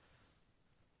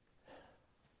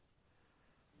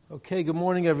Okay, good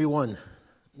morning, everyone.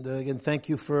 And, again, thank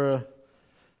you for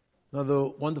another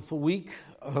wonderful week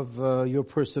of your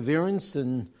perseverance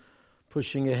and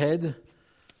pushing ahead.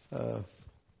 The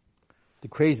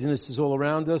craziness is all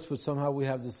around us, but somehow we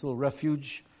have this little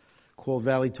refuge called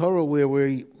Valley Torah where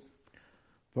we,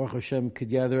 Baruch Hashem, could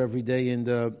gather every day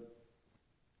and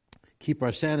keep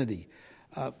our sanity.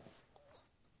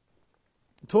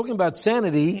 Talking about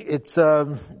sanity, there's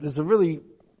a really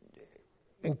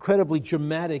incredibly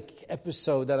dramatic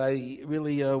episode that I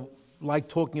really like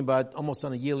talking about almost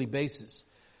on a yearly basis,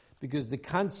 because the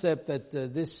concept that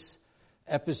this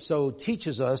episode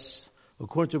teaches us,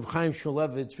 according to Reb Chaim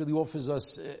Shmulevitz, really offers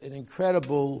us an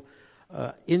incredible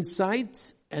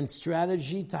insight and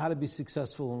strategy to how to be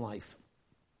successful in life.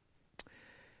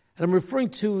 And I'm referring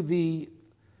to the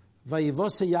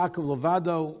Vayivose Yaakov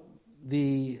Levado,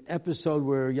 the episode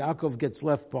where Yaakov gets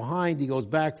left behind. He goes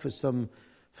back for some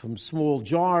small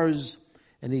jars,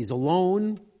 and he's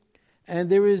alone. And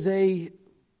there is a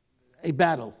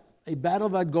battle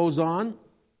that goes on.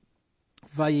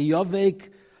 Vayiyovek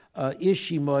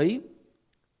Ishimoi.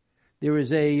 There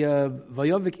is a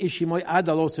Vayovek Ishimoi ad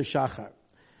alos shachar.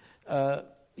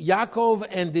 Yaakov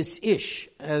and this Ish,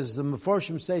 as the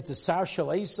Mefarshim say, it's a Sar Shel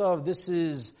Esav. This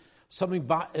is some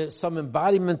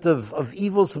embodiment of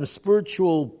evil, some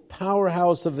spiritual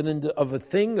powerhouse of a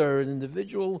thing or an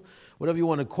individual, whatever you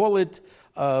want to call it.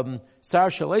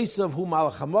 Sar Shel Esav, hu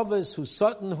Malach HaMavis, hu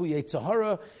Satan, hu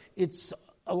Yetzirah. It's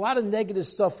a lot of negative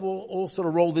stuff all sort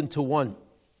of rolled into one.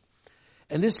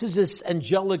 And this is this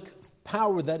angelic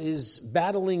power that is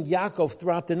battling Yaakov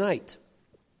throughout the night.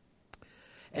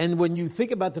 And when you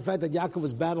think about the fact that Yaakov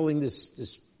is battling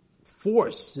this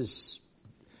force, this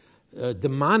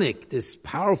demonic, this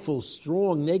powerful,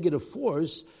 strong, negative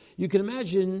force, you can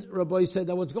imagine, Rabbi said,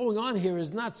 that what's going on here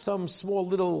is not some small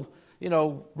little,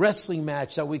 wrestling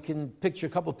match that we can picture a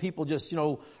couple of people just,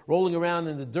 rolling around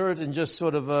in the dirt and just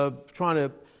sort of trying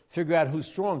to figure out who's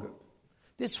stronger.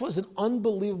 This was an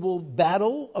unbelievable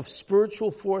battle of spiritual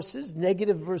forces,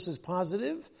 negative versus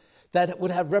positive, that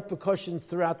would have repercussions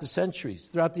throughout the centuries,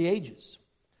 throughout the ages.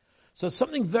 So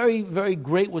something very, very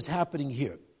great was happening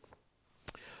here.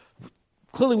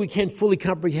 Clearly we can't fully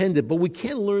comprehend it, but we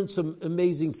can learn some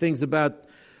amazing things about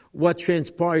what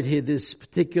transpired here this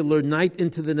particular night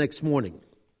into the next morning.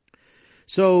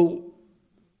 So,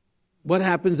 what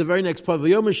happens the very next part?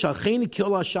 The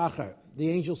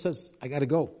angel says, I gotta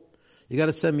go. You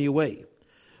gotta send me away.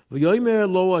 So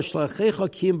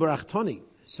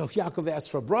Yaakov asks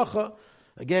for a bracha.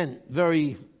 Again,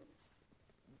 very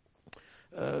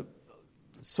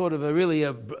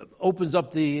opens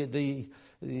up the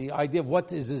idea of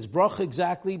what is his bracha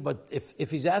exactly. But if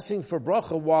he's asking for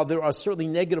bracha, while there are certainly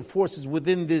negative forces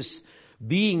within this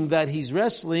being that he's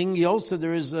wrestling,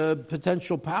 there is a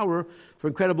potential power for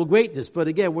incredible greatness. But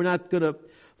again, we're not going to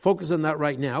focus on that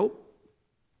right now.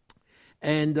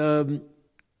 And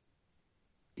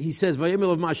he says,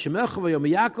 "Vayomel of Mashemecha, Vayom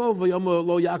Yaakov, Vayom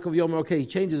Lo Yaakov Yomer." Okay, he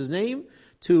changes his name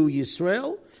to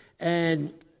Yisrael,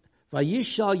 and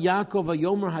Vayishlach Yaakov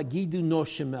Vayomer Hagidu No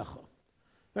Shemecha.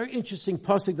 Very interesting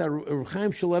pasuk that Reb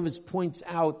Chaim Shmulevitz points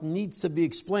out needs to be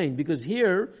explained, because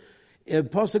here in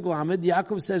pasuk Lamed,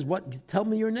 Yaakov says, "What? Tell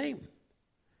me your name."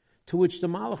 To which the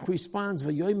Malach responds,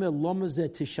 "Vayomer Lomazeh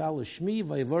Tishal Shmi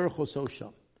Vayivarach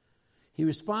Ososham." He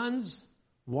responds,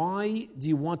 "Why do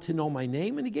you want to know my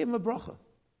name?" And he gave him a bracha.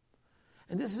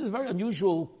 And this is a very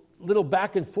unusual little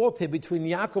back and forth here between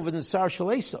Yaakov and the Sar Shel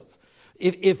Esav.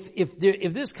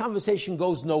 If this conversation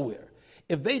goes nowhere,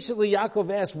 if basically Yaakov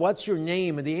asks, "What's your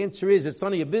name?" and the answer is, "It's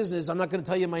none of your business, I'm not going to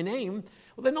tell you my name,"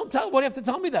 well, then what do you have to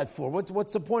tell me that for?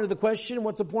 What's the point of the question?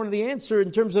 What's the point of the answer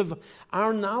in terms of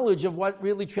our knowledge of what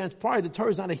really transpired? The Torah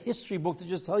is not a history book to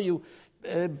just tell you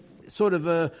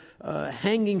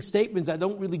hanging statements that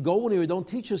don't really go anywhere, don't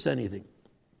teach us anything.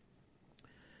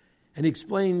 And he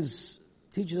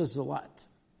teaches us a lot.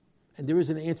 And there is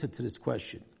an answer to this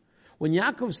question. When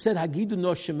Yaakov said, "Hagidu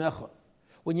no shemecha,"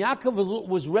 when Yaakov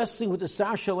was wrestling with the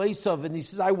Sar Shel Esav, and he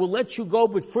says, "I will let you go,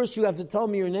 but first you have to tell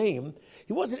me your name,"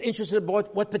 he wasn't interested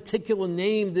about what particular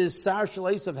name this Sar Shel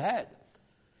Esav had.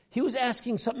 He was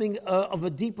asking something of a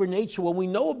deeper nature. When we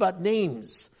know about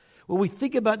names, when we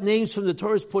think about names from the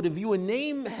Torah's point of view, a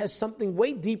name has something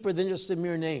way deeper than just a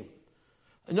mere name.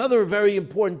 Another very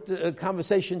important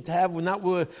conversation to have,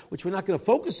 which we're not going to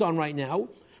focus on right now,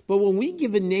 but when we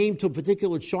give a name to a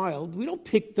particular child, we don't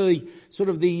pick the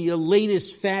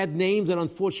latest fad names that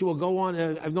unfortunately will go on.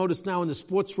 I've noticed now in the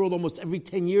sports world, almost every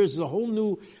 10 years, there's a whole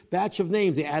new batch of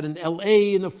names. They add an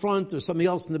LA in the front or something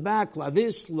else in the back, la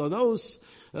this, la those,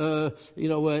 a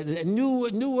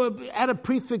new, add a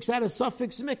prefix, add a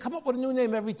suffix, and they come up with a new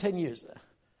name every 10 years.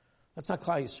 That's not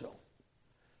Klal Yisrael.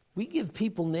 We give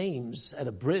people names at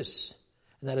a bris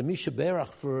and at a Misha Berach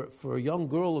for a young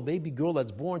girl, a baby girl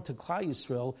that's born to Klal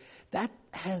Yisrael. That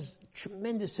has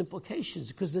tremendous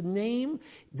implications because the name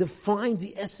defines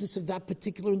the essence of that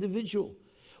particular individual.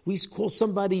 We call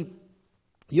somebody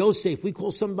Yosef, we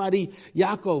call somebody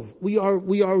Yaakov.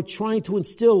 We are trying to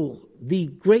instill the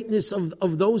greatness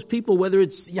of those people, whether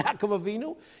it's Yaakov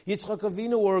Avinu, Yitzchak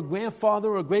Avinu, or a grandfather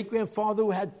or a great-grandfather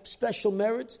who had special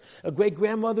merits, a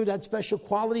great-grandmother that had special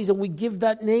qualities, and we give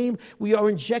that name. We are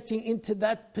injecting into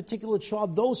that particular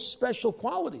child those special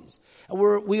qualities. And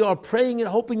we are praying and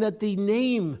hoping that the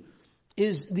name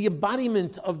is the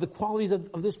embodiment of the qualities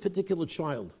of this particular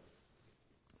child.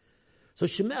 So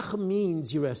Shemecha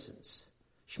means your essence.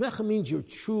 Shemecha means your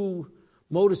true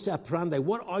modus operandi.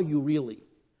 What are you really?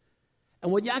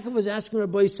 And what Yaakov is asking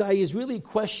Rabbi Isai is really a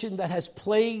question that has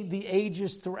plagued the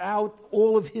ages throughout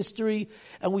all of history,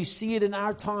 and we see it in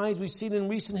our times, we see it in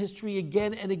recent history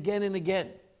again and again and again.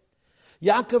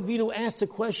 Yaakov Avinu asked a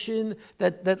question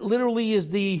that literally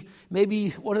is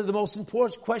maybe one of the most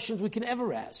important questions we can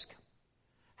ever ask.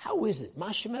 How is it? Ma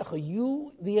Shemecha,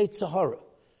 you, the Yetzer Hara,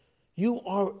 you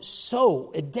are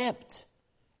so adept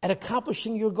at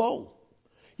accomplishing your goal.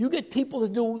 You get people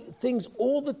to do things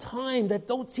all the time that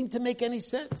don't seem to make any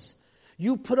sense.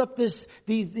 You put up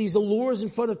these allures in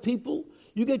front of people.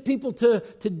 You get people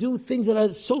to do things that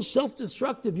are so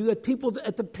self-destructive. You get people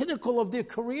at the pinnacle of their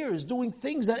careers doing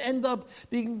things that end up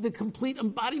being the complete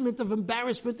embodiment of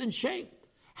embarrassment and shame.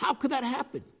 How could that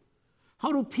happen?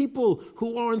 How do people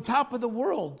who are on top of the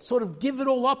world sort of give it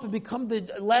all up and become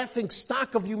the laughing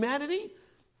stock of humanity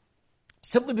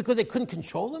simply because they couldn't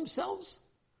control themselves?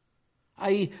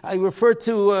 I refer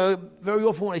to, very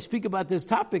often when I speak about this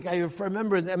topic, I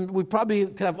remember, and we probably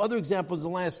could have other examples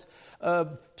in the last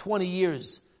 20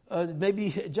 years,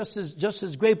 maybe just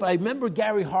as great, but I remember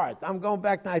Gary Hart. I'm going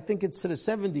back now, I think it's to the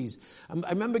 70s. I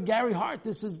remember Gary Hart.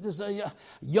 This is a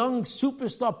young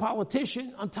superstar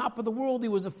politician on top of the world. He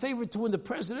was a favorite to win the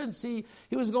presidency.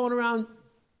 He was going around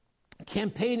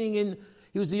campaigning in.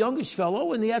 He was a youngish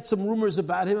fellow, and he had some rumors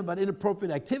about him, about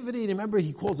inappropriate activity. And remember,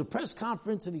 he calls a press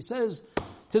conference, and he says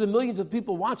to the millions of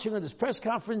people watching on this press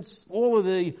conference, all of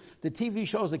the TV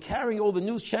shows are carrying, all the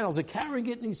news channels are carrying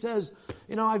it, and he says,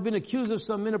 I've been accused of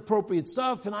some inappropriate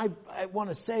stuff, and I want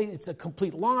to say it's a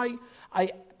complete lie.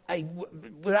 I,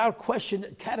 without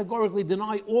question, categorically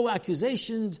deny all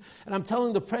accusations, and I'm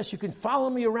telling the press, you can follow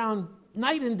me around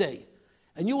night and day.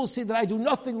 And you will see that I do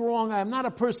nothing wrong. I am not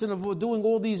a person of doing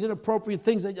all these inappropriate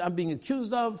things that I'm being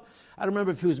accused of. I don't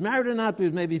remember if he was married or not,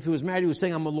 but maybe if he was married, he was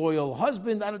saying I'm a loyal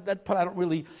husband. That part I don't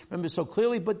really remember so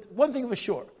clearly. But one thing for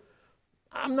sure,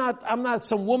 I'm not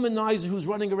some womanizer who's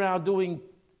running around doing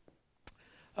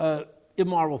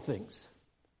immoral things.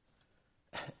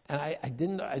 And I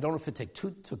don't know if it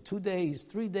took 2 days,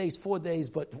 3 days, 4 days,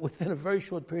 but within a very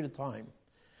short period of time,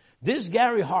 this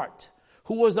Gary Hart,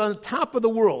 who was on top of the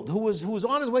world, who was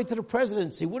on his way to the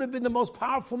presidency, would have been the most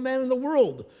powerful man in the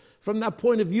world from that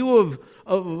point of view of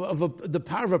the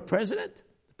power of a president,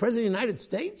 the president of the United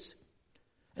States,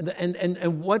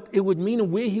 and what it would mean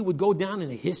and where he would go down in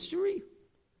history.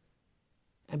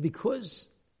 And because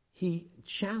he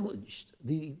challenged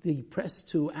the press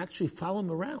to actually follow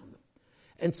him around,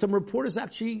 and some reporters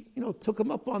actually, took him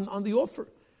up on the offer,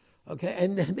 okay,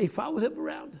 and they followed him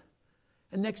around.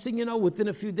 And next thing you know, within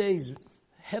a few days,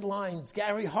 headlines,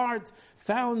 Gary Hart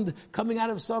found coming out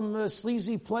of some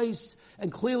sleazy place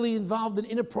and clearly involved in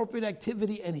inappropriate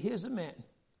activity. And here's a man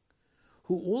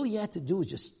who all he had to do was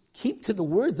just keep to the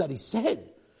words that he said.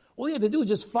 All he had to do was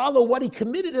just follow what he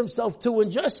committed himself to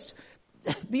and just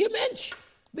be a mensch.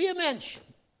 Be a mensch.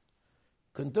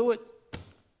 Couldn't do it.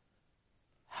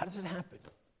 How does it happen?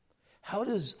 How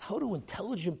do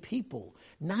intelligent people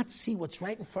not see what's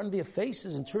right in front of their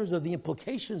faces in terms of the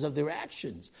implications of their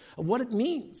actions, of what it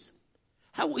means?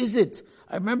 How is it?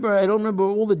 I don't remember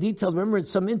all the details. I remember in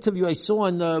some interview I saw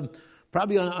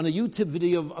probably on a YouTube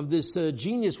video of this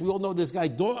genius. We all know this guy,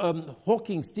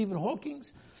 Stephen Hawking.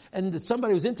 And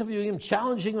somebody was interviewing him,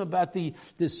 challenging him about the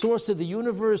source of the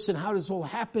universe and how this all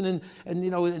happened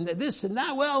and this and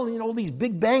that. Well, all these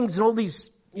big bangs and all these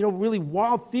really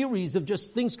wild theories of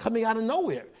just things coming out of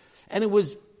nowhere. And it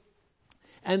was,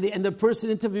 and the person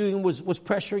interviewing him was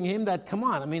pressuring him that, come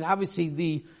on. I mean, obviously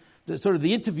the sort of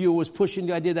the interviewer was pushing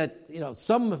the idea that,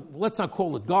 some, let's not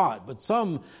call it God, but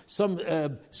some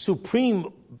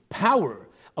supreme power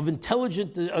of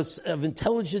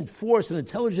intelligent force and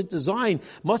intelligent design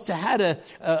must have had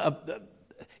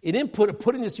an input of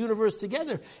putting this universe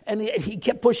together. And he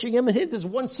kept pushing him, and here's this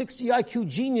 160 IQ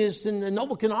genius, and no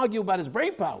one can argue about his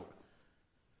brain power.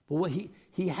 But what he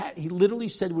literally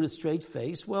said with a straight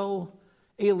face, well,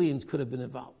 aliens could have been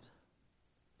involved.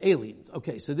 Aliens.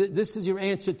 Okay, so this is your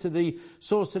answer to the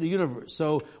source of the universe.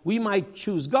 So we might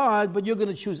choose God, but you're going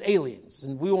to choose aliens.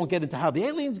 And we won't get into how the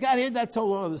aliens got here. That's a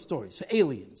whole other story. So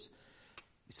aliens.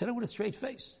 He said it with a straight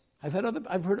face. I've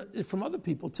heard it from other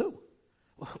people too.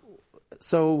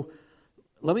 So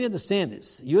let me understand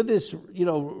this. You're this,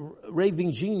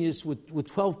 raving genius with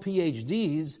 12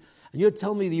 PhDs, and you're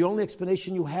telling me the only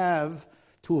explanation you have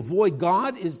to avoid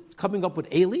God is coming up with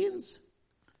aliens?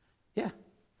 Yeah.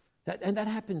 That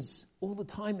happens all the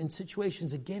time in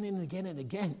situations again and again and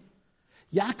again.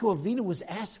 Yaakov Avinu was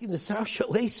asking the Sar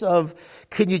Esav,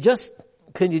 can you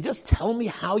just tell me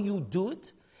how you do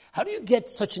it? How do you get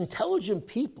such intelligent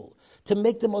people to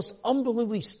make the most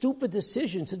unbelievably stupid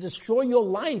decision to destroy your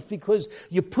life because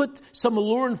you put some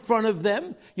allure in front of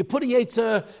them, you put a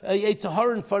Yetzer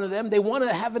Hara in front of them, they want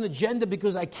to have an agenda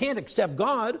because I can't accept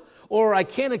God, or I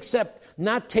can't accept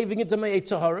not caving into my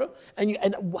Yetzer Hara,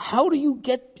 and how do you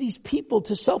get these people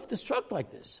to self-destruct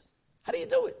like this? How do you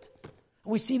do it?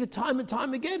 And we see it time and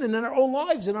time again, and in our own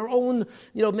lives, in our own,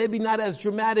 maybe not as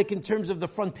dramatic in terms of the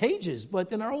front pages,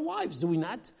 but in our own lives, do we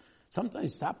not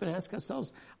sometimes stop and ask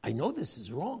ourselves, I know this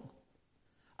is wrong.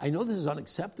 I know this is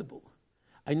unacceptable.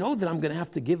 I know that I'm going to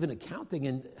have to give an accounting,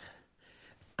 and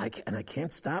I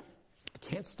can't stop. I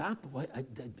can't stop.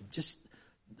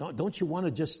 Don't you want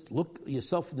to just look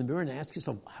yourself in the mirror and ask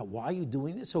yourself, why are you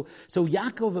doing this? So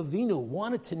Yaakov Avinu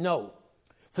wanted to know,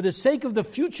 for the sake of the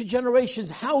future generations,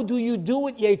 how do you do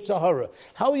it, Yetzer Hara?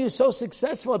 How are you so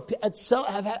successful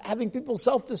at having people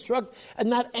self-destruct and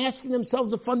not asking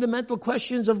themselves the fundamental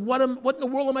questions of what in the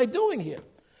world am I doing here?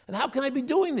 And how can I be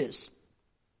doing this?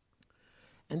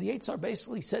 And the Yetzer Hara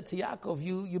basically said to Yaakov,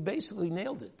 you basically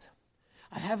nailed it.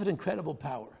 I have an incredible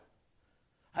power.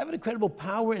 I have an incredible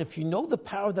power, and if you know the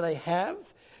power that I have,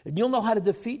 then you'll know how to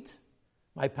defeat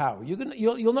my power.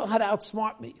 You'll know how to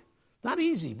outsmart me. Not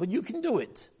easy, but you can do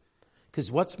it.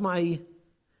 Because what's my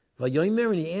Vayomer?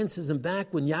 And he answers him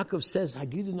back when Yaakov says,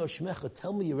 Hagidu no shmecha,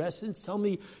 tell me your essence, tell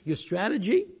me your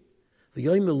strategy.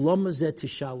 Vayomer lama zeh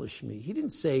tishalosh me. He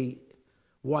didn't say,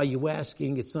 why are you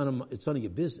asking? It's none of your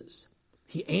business.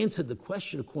 He answered the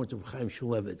question according to Chaim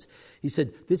Shulevitz. He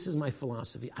said, this is my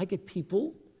philosophy. I get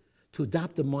people to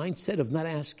adopt a mindset of not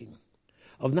asking,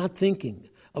 of not thinking,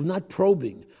 of not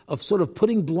probing, of sort of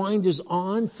putting blinders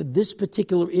on for this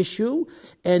particular issue.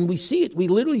 And we see it. We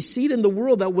literally see it in the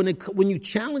world that when you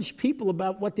challenge people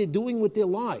about what they're doing with their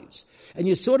lives, and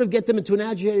you sort of get them into an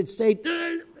agitated state,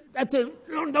 that's it.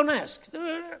 Don't ask. It's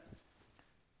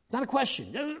not a question.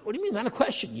 What do you mean, not a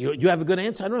question? You have a good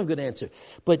answer? I don't have a good answer.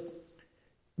 But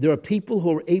there are people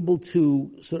who are able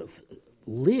to sort of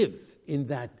live in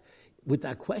that, with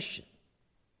that question.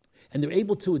 And they're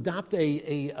able to adopt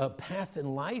a path in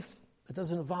life that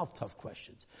doesn't involve tough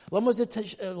questions. Don't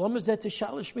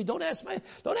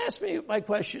ask me my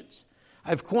questions.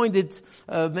 I've coined it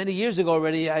many years ago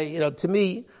already. To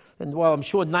me, and while I'm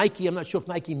sure I'm not sure if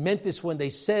Nike meant this when they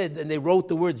said and they wrote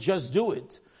the words "just do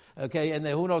it." Okay, and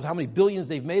who knows how many billions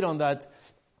they've made on that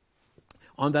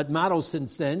motto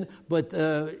since then, but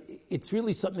it's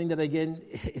really something that, again,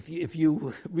 if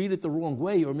you read it the wrong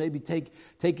way, or maybe take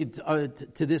it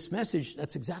to this message,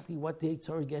 that's exactly what the Yetzer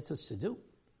Hara gets us to do.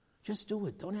 Just do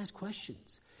it. Don't ask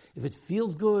questions. If it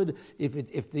feels good, if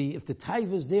the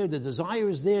taiva is there, the desire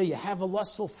is there, you have a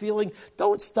lustful feeling,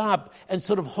 don't stop and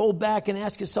sort of hold back and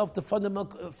ask yourself the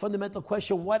fundamental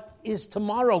question: what is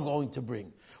tomorrow going to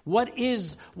bring? What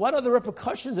are the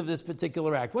repercussions of this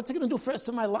particular act? What's it going to do for the rest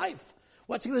of my life?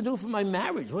 What's it going to do for my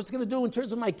marriage? What's it going to do in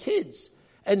terms of my kids?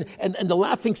 And the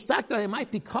laughing stock that I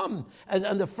might become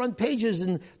on the front pages.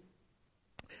 And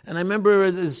I remember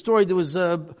the story, there was,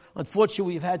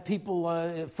 unfortunately, we've had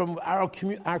people from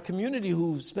our community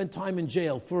who spent time in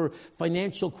jail for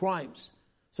financial crimes,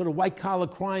 sort of white-collar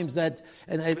crimes and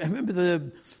I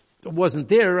remember I wasn't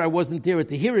there at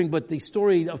the hearing, but the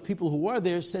story of people who were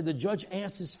there said the judge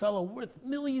asked this fellow worth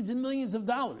millions and millions of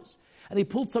dollars. And he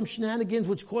pulled some shenanigans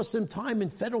which cost him time in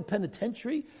federal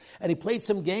penitentiary. And he played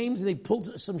some games and he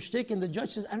pulled some shtick. And the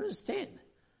judge says, I don't understand.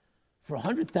 For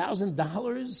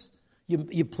 $100,000,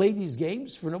 you play these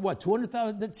games for what?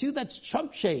 $200,000? That's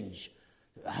chump change.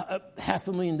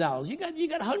 $500,000. You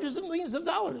got hundreds of millions of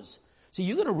dollars. So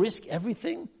you're going to risk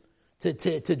everything to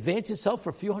advance yourself for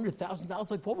a few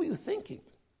 $100,000? Like, what were you thinking?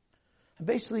 And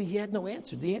basically, he had no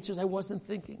answer. The answer is, I wasn't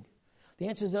thinking. The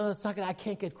answer is, I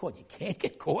can't get caught. You can't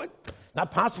get caught? It's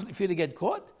not possible for you to get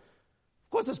caught? Of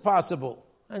course it's possible.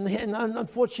 And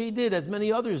unfortunately he did, as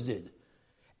many others did.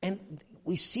 And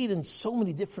we see it in so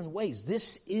many different ways.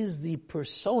 This is the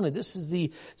persona. This is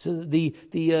the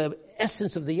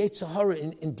essence of the Yetzer Hara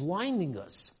in blinding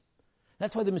us.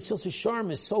 That's why the Mesilas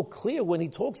Yesharim is so clear when he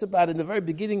talks about in the very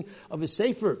beginning of his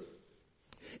Sefer,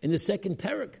 in the second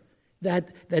parak,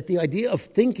 that the idea of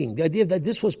thinking, the idea that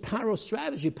this was Paro's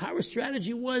strategy. Paro's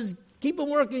strategy was keep them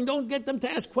working, don't get them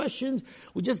to ask questions.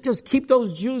 We just keep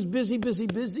those Jews busy.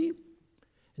 And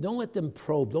don't let them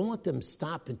probe. Don't let them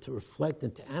stop and to reflect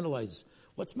and to analyze,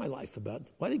 what's my life about?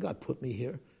 Why did God put me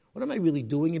here? What am I really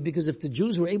doing? And because if the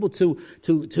Jews were able to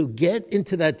get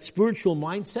into that spiritual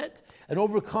mindset and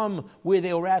overcome where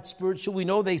they were at spiritually, we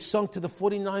know they sunk to the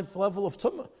 49th level of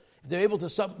Tumah. If they're able to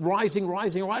stop rising,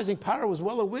 Paro was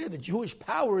well aware that Jewish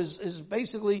power is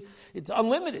basically, it's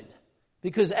unlimited.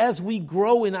 Because as we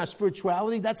grow in our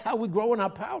spirituality, that's how we grow in our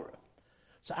power.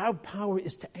 So our power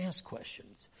is to ask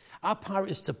questions. Our power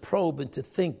is to probe and to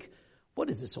think, what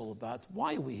is this all about?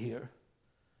 Why are we here?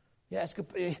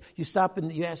 You stop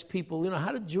and you ask people,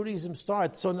 how did Judaism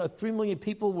start? So 3 million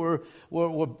people were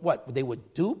what? They were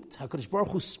duped. HaKadosh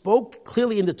Baruch Hu spoke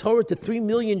clearly in the Torah to 3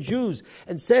 million Jews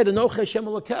and said, Anochi Hashem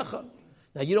Elokecha.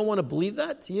 Now you don't want to believe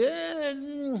that? Yeah,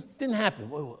 didn't happen.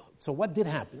 So what did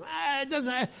happen?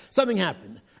 Something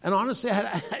happened. And honestly,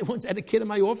 I once had a kid in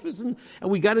my office and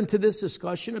we got into this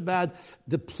discussion about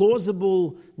the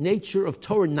plausible nature of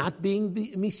Torah not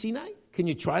being Sinai. Can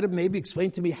you try to maybe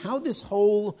explain to me how this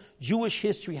whole Jewish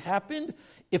history happened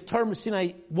if Torah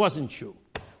Sinai wasn't true?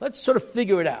 Let's sort of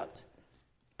figure it out.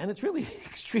 And it's really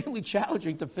extremely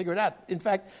challenging to figure it out. In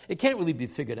fact, it can't really be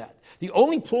figured out. The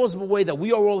only plausible way that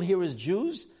we are all here as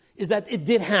Jews is that it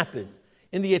did happen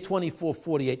in the year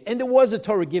 2448. And there was a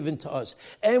Torah given to us.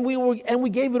 And we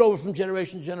gave it over from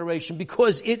generation to generation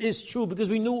because it is true, because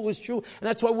we knew it was true. And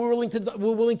that's why we're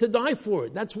willing to die for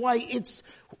it. That's why it's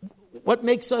what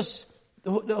makes us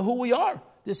who we are,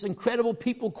 this incredible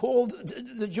people called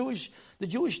the Jewish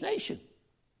nation.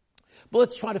 But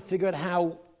let's try to figure out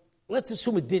how. Let's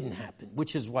assume it didn't happen,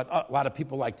 which is what a lot of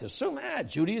people like to assume.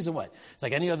 Judaism, what? It's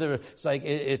like any other.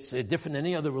 It's different than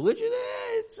any other religion.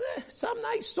 It's some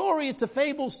nice story. It's a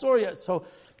fable story. So,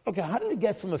 okay, how did it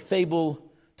get from a fable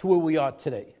to where we are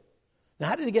today? Now,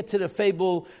 how did it get to the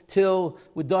fable till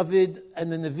with David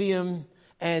and the Nevi'im?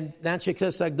 And the Anshe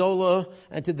Knesset Agdola,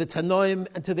 and to the Tanoim,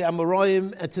 and to the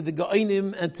Amoraim, and to the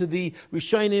Ga'onim, and to the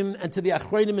Rishonim, and to the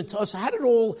Achronim, and to us.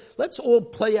 Let's all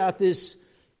play out this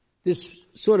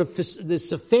sort of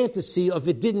fantasy of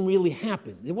it didn't really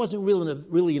happen. It wasn't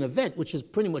really an event, which is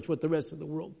pretty much what the rest of the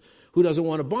world who doesn't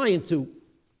want to buy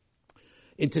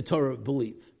into Torah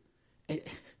believe.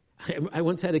 I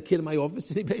once had a kid in my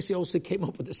office, and he basically also came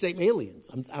up with the same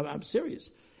aliens. I'm serious.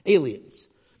 Aliens.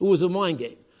 It was a mind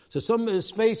game. So some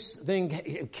space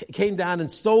thing came down and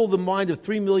stole the mind of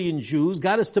 3 million Jews,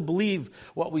 got us to believe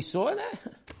what we saw.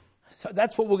 So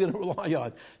that's what we're going to rely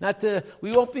on.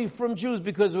 We won't be from Jews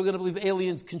because we're going to believe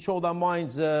aliens controlled our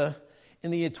minds in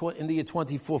the year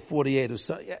 2448 or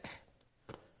so. Yeah.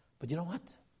 But you know what?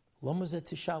 Lama zeh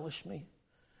tishal shmi.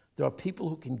 There are people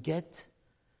who can get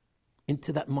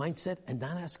into that mindset and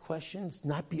not ask questions,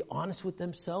 not be honest with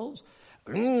themselves.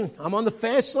 I'm on the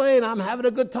fast lane. I'm having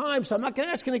a good time, so I'm not going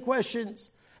to ask any questions.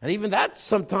 And even that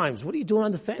sometimes. What are you doing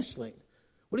on the fast lane?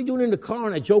 What are you doing in the car?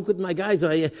 And I joke with my guys.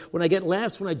 When I get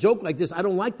laughs, when I joke like this, I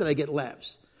don't like that I get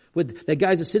laughs. The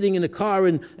guys are sitting in the car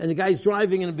and the guy's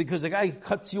driving, and because the guy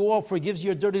cuts you off or gives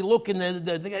you a dirty look, and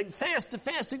the guy faster,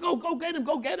 go get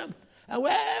him. And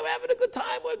we're having a good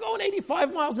time. We're going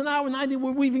 85 miles an hour, 90.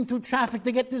 We're weaving through traffic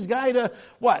to get this guy to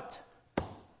what?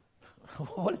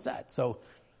 What is that? So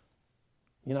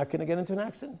you're not going to get into an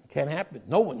accident? Can't happen.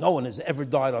 No one has ever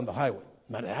died on the highway.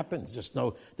 Not happens.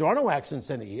 There are no accidents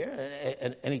in a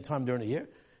year, any time during the year.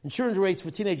 Insurance rates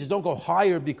for teenagers don't go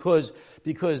higher because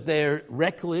they're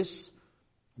reckless,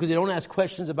 because they don't ask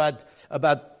questions about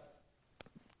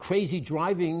crazy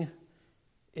driving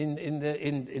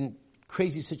in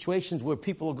crazy situations where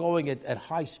people are going at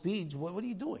high speeds. What are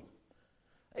you doing?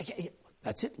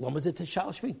 That's it. Lama zeh tishal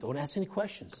shmi. Don't ask any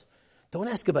questions. Don't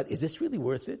ask about, is this really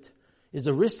worth it? Is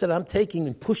the risk that I'm taking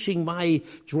and pushing my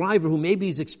driver, who maybe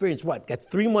he's experienced got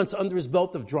 3 months under his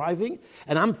belt of driving,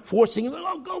 and I'm forcing him,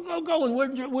 go, and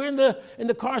we're in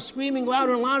the car screaming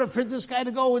louder and louder for this guy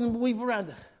to go and weave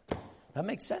around. That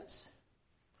makes sense.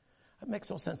 That makes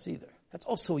no sense either. That's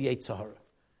also a Yetzer Hara,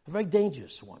 a very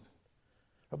dangerous one.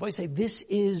 Rabbi say this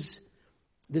is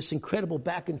this incredible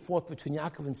back and forth between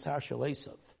Yaakov and Sarah Shel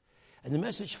Esav. And the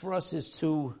message for us is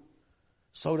to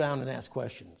slow down and ask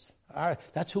questions.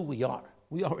 That's who we are.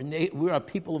 We are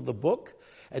people of the book,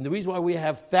 and the reason why we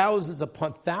have thousands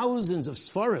upon thousands of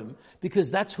Sfarim, because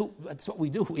that's what we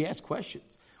do. We ask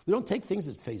questions. We don't take things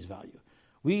at face value.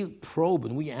 We probe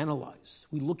and we analyze.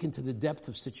 We look into the depth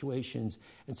of situations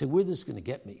and say, where's this going to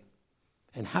get me?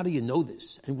 And how do you know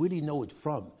this? And where do you know it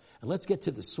from? And let's get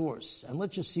to the source. And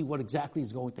let's just see what exactly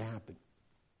is going to happen.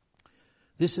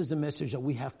 This is the message that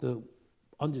we have to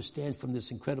understand from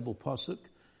this incredible pasuk.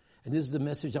 And this is the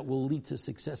message that will lead to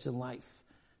success in life.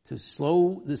 To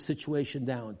slow the situation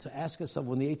down. To ask ourselves,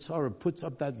 when the Yetzer Hara puts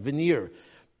up that veneer,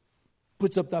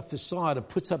 puts up that facade, or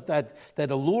puts up that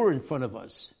allure in front of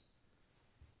us,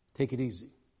 take it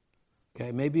easy.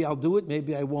 Okay, maybe I'll do it,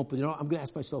 maybe I won't. But I'm going to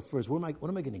ask myself first, what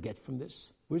am I going to get from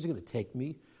this? Where's it going to take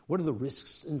me? What are the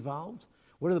risks involved?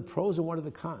 What are the pros and what are the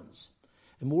cons?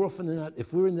 And more often than not,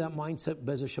 if we're in that mindset,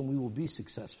 Bez Hashem, we will be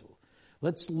successful.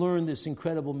 Let's learn this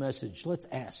incredible message. Let's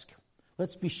ask.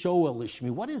 Let's be Shoel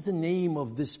Lishmi. What is the name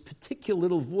of this particular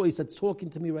little voice that's talking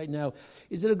to me right now?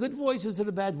 Is it a good voice or is it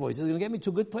a bad voice? Is it going to get me to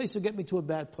a good place or get me to a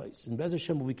bad place? And Bez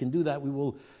Hashem, if we can do that, we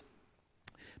will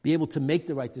be able to make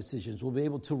the right decisions. We'll be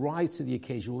able to rise to the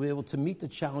occasion. We'll be able to meet the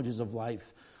challenges of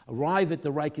life, arrive at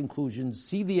the right conclusions,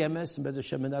 see the MS, and Bez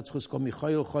Hashem, and that's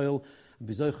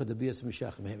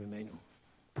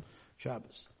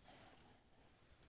Shabbos.